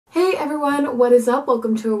everyone, what is up?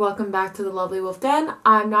 Welcome to or welcome back to the Lovely Wolf Den.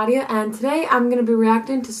 I'm Nadia and today I'm going to be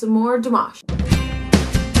reacting to some more Dimash.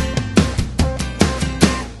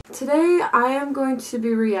 Today I am going to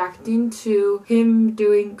be reacting to him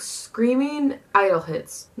doing screaming idol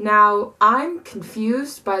hits. Now I'm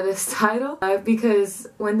confused by this title because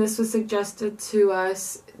when this was suggested to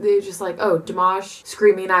us, they were just like, oh, Dimash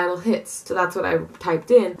screaming idol hits. So that's what I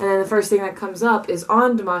typed in. And then the first thing that comes up is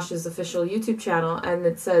on Dimash's official YouTube channel and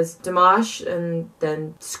it says Dimash and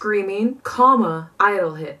then screaming, comma,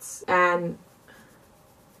 idol hits. And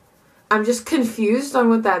I'm just confused on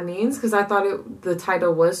what that means because I thought the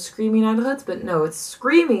title was Screaming Idol Hits, but no, it's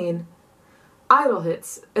Screaming Idol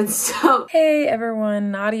Hits. And so... Hey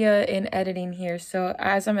everyone, Nadia in editing here. So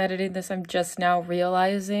as I'm editing this, I'm just now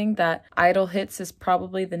realizing that Idol Hits is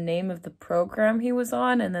probably the name of the program he was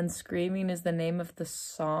on, and then Screaming is the name of the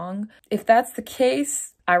song. If that's the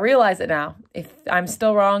case, I realize it now. If I'm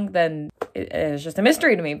still wrong, then it's just a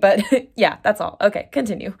mystery to me. But yeah, that's all. Okay,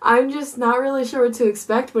 continue. I'm just not really sure what to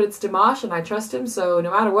expect, but it's Dimash and I trust him. So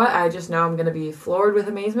no matter what, I just know I'm going to be floored with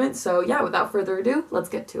amazement. So yeah, without further ado, let's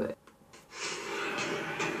get to it.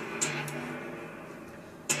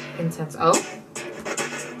 Intense. Oh.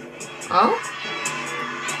 Oh.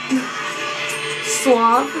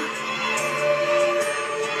 Suave.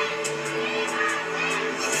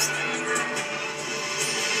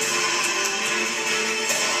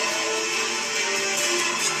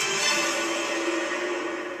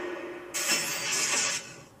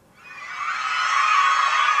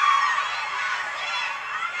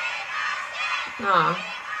 Ah,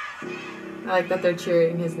 I like that they're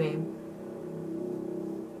cheering his name.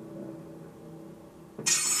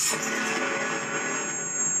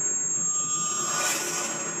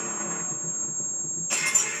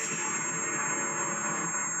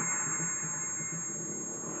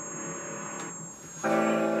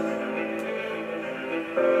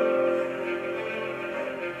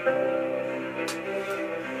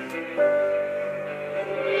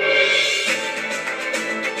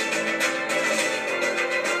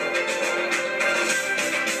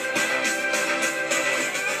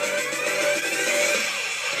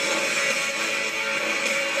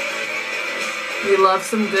 We love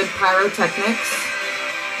some good pyrotechnics.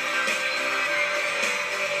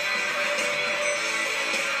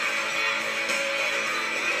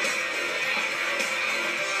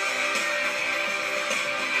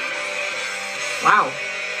 Wow.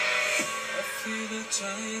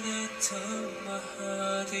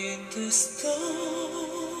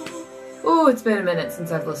 Oh, it's been a minute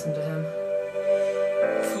since I've listened to him.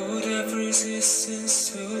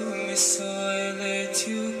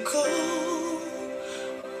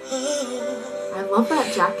 I love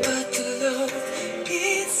that jacket.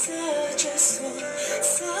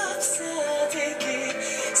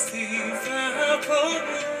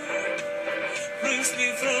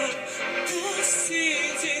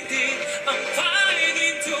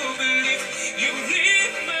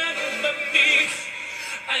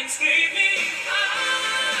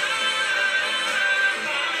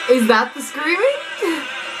 Is that the screaming?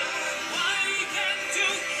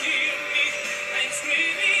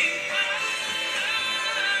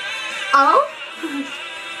 Oh?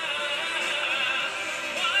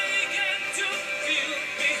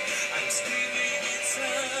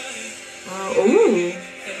 Oh, ooh.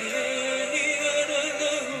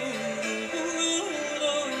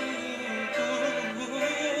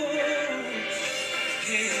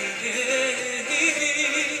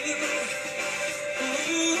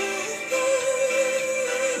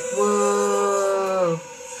 Whoa.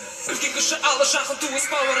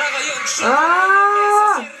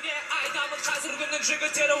 Ah!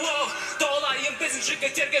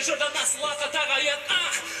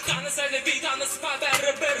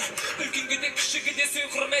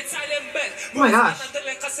 Oh my gosh.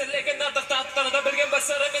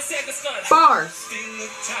 Bars.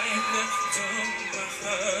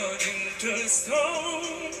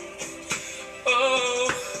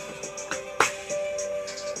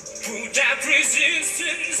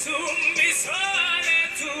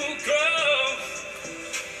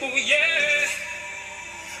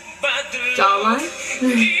 Jawline.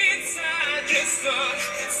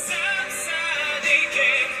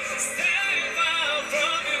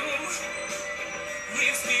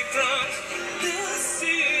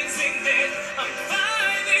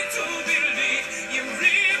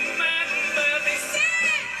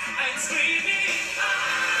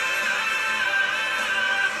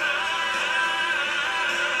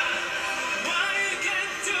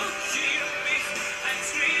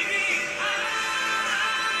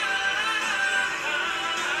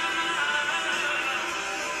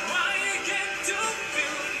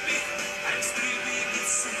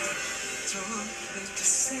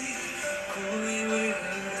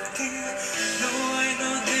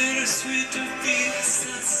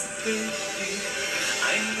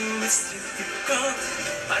 is difficult,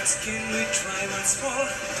 but can we try once more?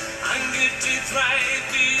 I'm good to try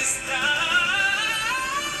this time.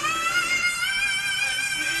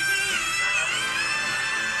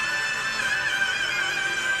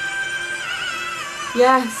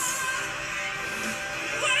 Yes.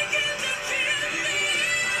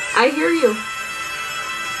 I hear you.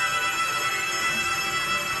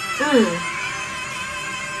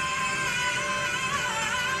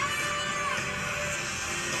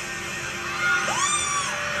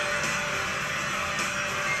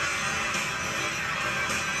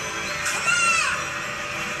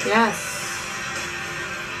 Yes.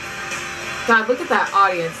 God, look at that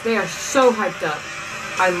audience. They are so hyped up.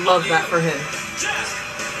 I love that for him.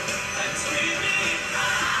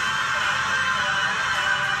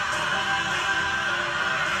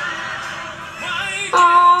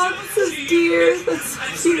 Oh, this is dear.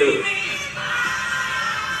 That's so cute.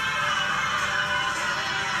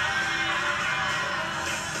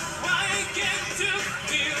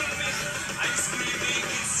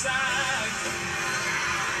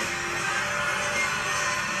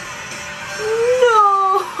 No.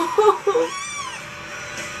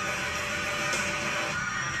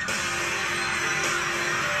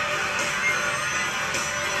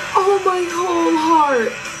 Oh, my whole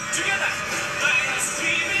heart.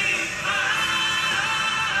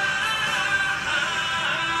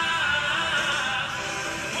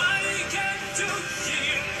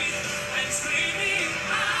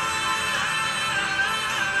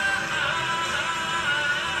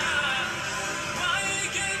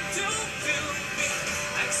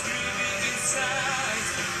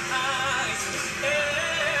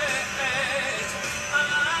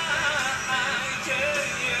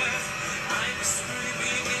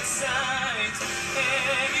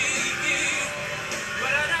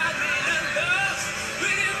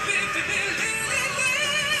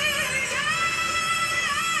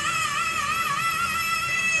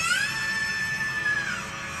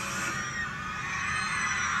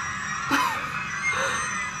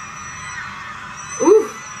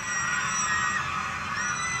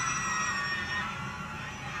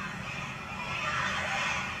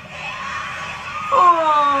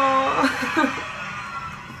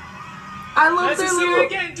 I love their little...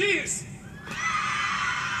 again, jeez.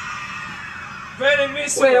 Very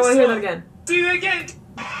miserable. Wait, I want to hear that again. See you again.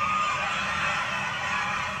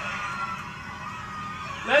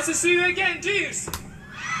 Nice to see you again, jeez.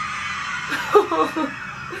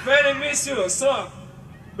 Very miserable song,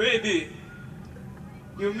 baby.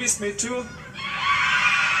 You miss me too.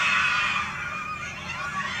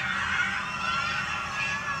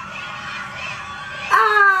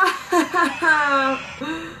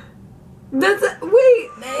 That's a, wait.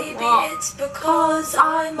 Maybe it's because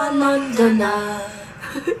I'm a Londoner.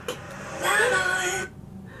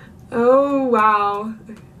 Oh wow.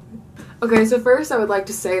 Okay, so first I would like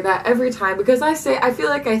to say that every time, because I feel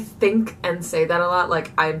like I think and say that a lot,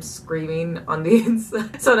 like I'm screaming on the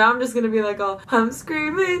inside. So now I'm just gonna be like, oh, I'm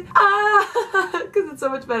screaming, because it's so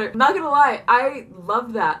much better. I'm not gonna lie, I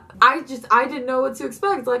love that. I didn't know what to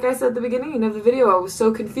expect. Like I said at the beginning of the video, I was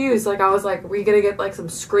so confused. Like I was like, are we gonna get like some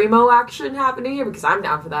screamo action happening here? Because I'm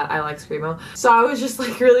down for that. I like screamo. So I was just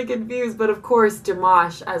like really confused. But of course,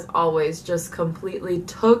 Dimash, as always, just completely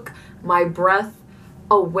took my breath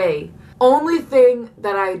away. Only thing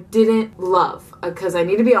that I didn't love, because I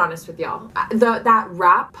need to be honest with y'all, that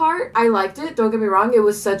rap part, I liked it, don't get me wrong, it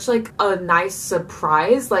was such like a nice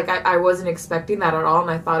surprise, like I wasn't expecting that at all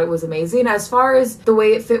and I thought it was amazing. As far as the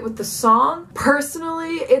way it fit with the song,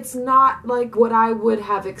 personally, it's not like what I would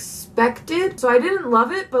have expected, so I didn't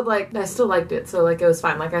love it, but like I still liked it, so like it was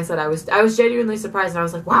fine. Like I said, I was genuinely surprised and I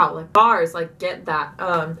was like, wow, like bars, like get that.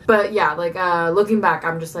 But yeah, like looking back,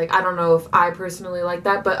 I'm just like, I don't know if I personally like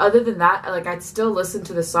that, but other than that, like I'd still listen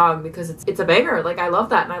to the song because it's a banger. Like I love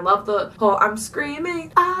that, and I love the whole I'm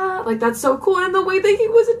screaming, like that's so cool. And the way that he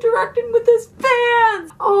was interacting with his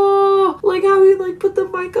fans, oh, like how he like put the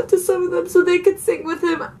mic up to some of them so they could sing with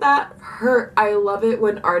him, that hurt. I love it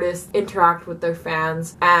when artists interact with their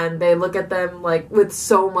fans and they look at them like with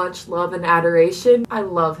so much love and adoration. I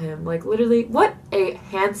love him. Like literally, what a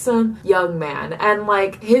handsome young man, and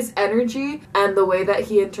like his energy and the way that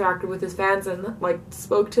he interacted with his fans and like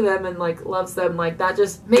spoke to them and like loves them, like that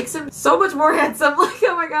just makes him so much more handsome. Like,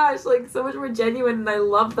 oh my gosh, like so much more genuine, and I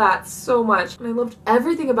love that so much. And I loved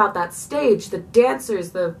everything about that stage, the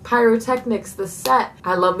dancers, the pyrotechnics, the set.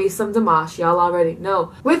 I love me some Dimash, y'all already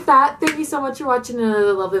know. With that, thank you so much for watching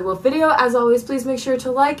another Lovely Wolf video. As always, please make sure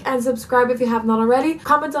to like and subscribe if you have not already.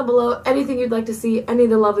 Comment down below anything you'd like to see any of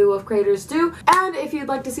the Lovely Wolf creators do, and if you'd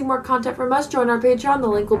like to see more content from us, join our Patreon. The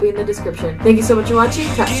link will be in the description. Thank you so much for watching.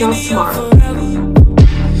 Catch y'all tomorrow.